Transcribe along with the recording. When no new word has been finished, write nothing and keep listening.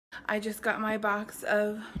I just got my box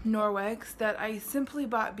of Norwex that I simply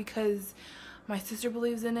bought because my sister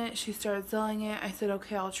believes in it. She started selling it. I said,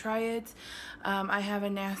 okay, I'll try it. I have a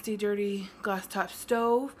nasty, dirty glass top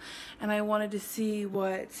stove, and I wanted to see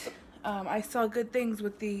what, I saw good things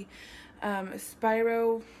with the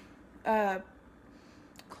Spiro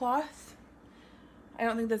cloth. I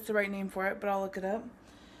don't think that's the right name for it, but I'll look it up.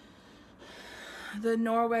 The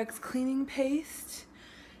Norwex cleaning paste,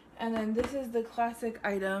 and then this is the classic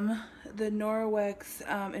item, the Norwex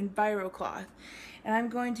EnviroCloth, and I'm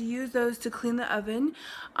going to use those to clean the oven.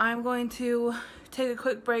 I'm going to take a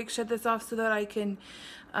quick break, shut this off so that I can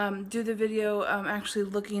do the video actually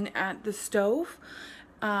looking at the stove.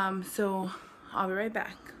 So I'll be right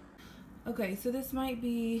back. Okay, so this might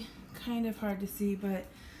be kind of hard to see, but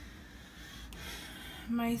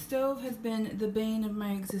my stove has been the bane of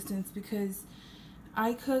my existence because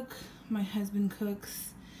I cook, my husband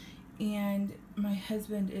cooks, and my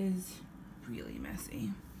husband is really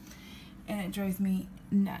messy, and it drives me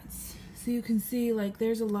nuts. So you can see, like,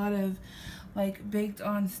 there's a lot of like baked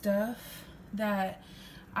on stuff that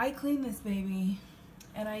I clean this baby,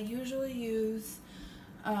 and I usually use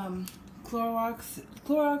Clorox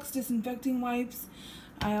disinfecting wipes.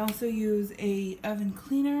 I also use a oven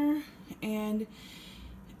cleaner, and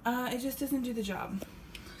it just doesn't do the job.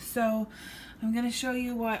 So I'm going to show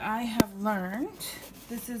you what I have learned.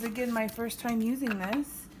 This is, again, my first time using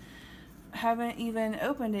this. I haven't even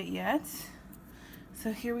opened it yet.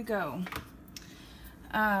 So here we go.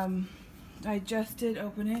 I just did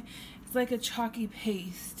open it. It's like a chalky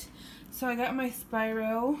paste. So I got my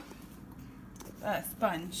Spiro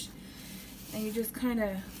sponge. And you just kind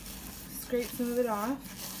of scrape some of it off.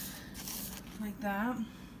 Like that.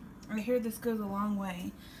 I hear this goes a long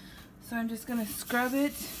way. So I'm just going to scrub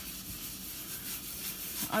it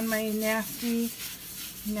on my nasty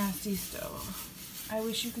stove. I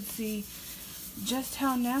wish you could see just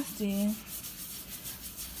how nasty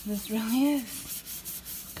this really is.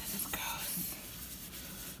 Because it's gross.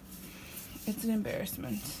 It's an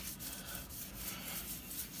embarrassment.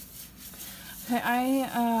 Okay,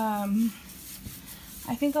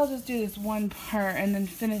 I think I'll just do this one part and then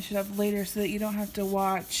finish it up later so that you don't have to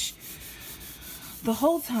watch the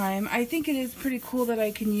whole time. I think it is pretty cool that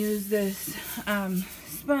I can use this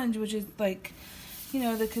sponge, which is like, you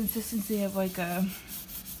know, the consistency of like a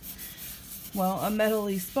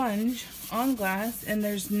metally sponge on glass, and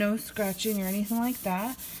there's no scratching or anything like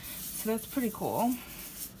that. So that's pretty cool.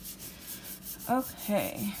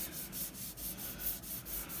 Okay.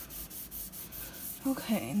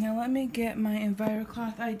 Okay, now let me get my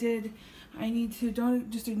EnviroCloth. I need to,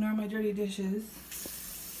 don't just ignore my dirty dishes.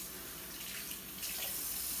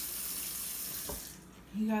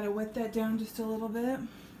 You gotta wet that down just a little bit.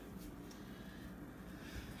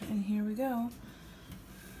 And here we go.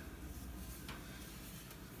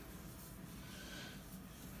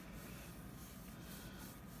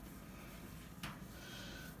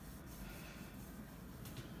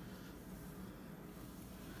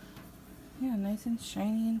 Yeah, nice and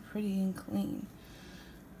shiny and pretty and clean.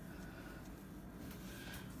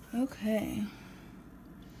 Okay.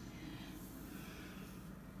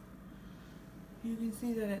 You can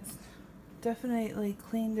see that it's definitely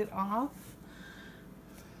cleaned it off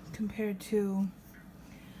compared to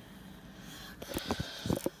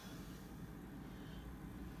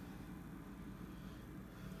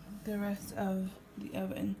the rest of the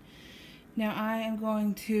oven. Now I am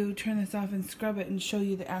going to turn this off and scrub it and show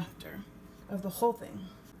you the after of the whole thing.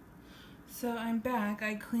 So I'm back.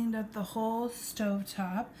 I cleaned up the whole stove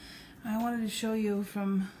top. I wanted to show you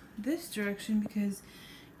from this direction because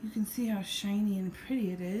you can see how shiny and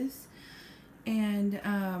pretty it is. And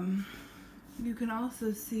you can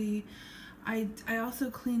also see I also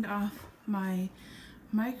cleaned off my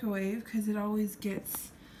microwave because it always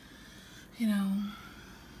gets, you know,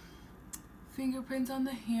 fingerprints on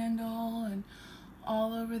the handle and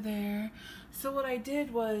all over there. So what I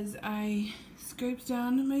did was I scraped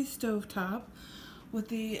down my stovetop with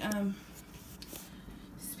the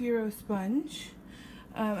Spiro sponge,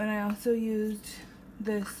 and I also used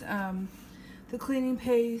this the cleaning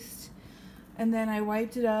paste, and then I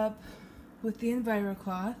wiped it up with the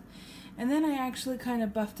EnviroCloth, and then I actually kind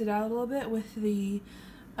of buffed it out a little bit with the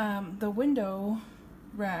window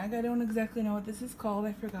rag. I don't exactly know what this is called,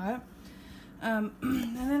 I forgot. And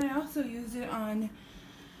then I also used it on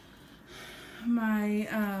my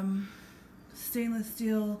stainless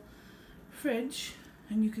steel fridge,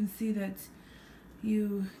 and you can see that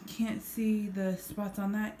you can't see the spots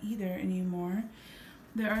on that either anymore.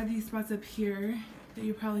 There are these spots up here that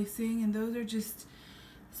you're probably seeing, and those are just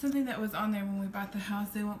something that was on there when we bought the house.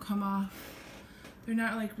 They won't come off They're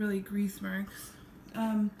not like really grease marks.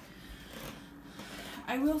 I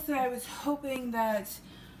will say I was hoping that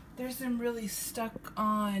there's some really stuck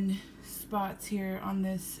on spots here on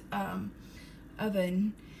this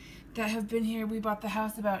oven that have been here. We bought the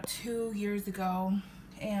house about 2 years ago,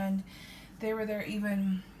 and they were there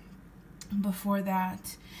even before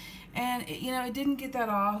that. And it didn't get that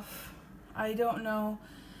off. I don't know.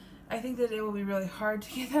 I think that it will be really hard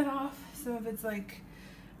to get that off. Some of it's like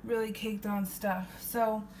really caked on stuff.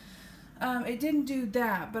 So it didn't do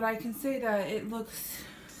that, but I can say that it looks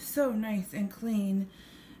so nice and clean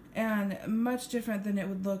and much different than it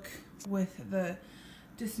would look with the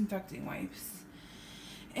disinfecting wipes.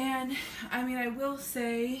 And I mean, I will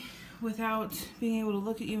say, without being able to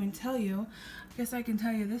look at you and tell you, I guess I can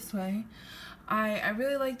tell you this way, I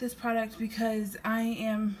really like this product because I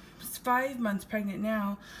am 5 months pregnant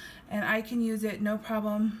now, and I can use it no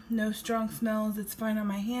problem, no strong smells, it's fine on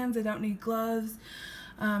my hands, I don't need gloves,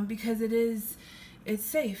 because it's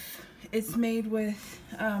safe. It's made with,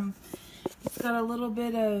 it's got a little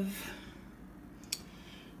bit of,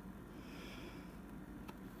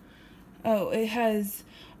 it has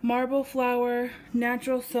marble flour,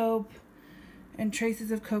 natural soap, and traces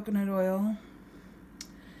of coconut oil.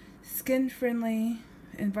 Skin friendly,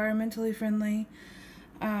 environmentally friendly.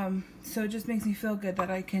 So it just makes me feel good that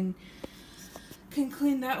I can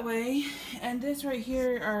clean that way. And this right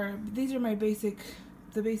here these are my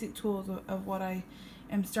the basic tools of what I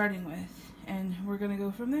am starting with, and we're gonna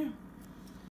go from there.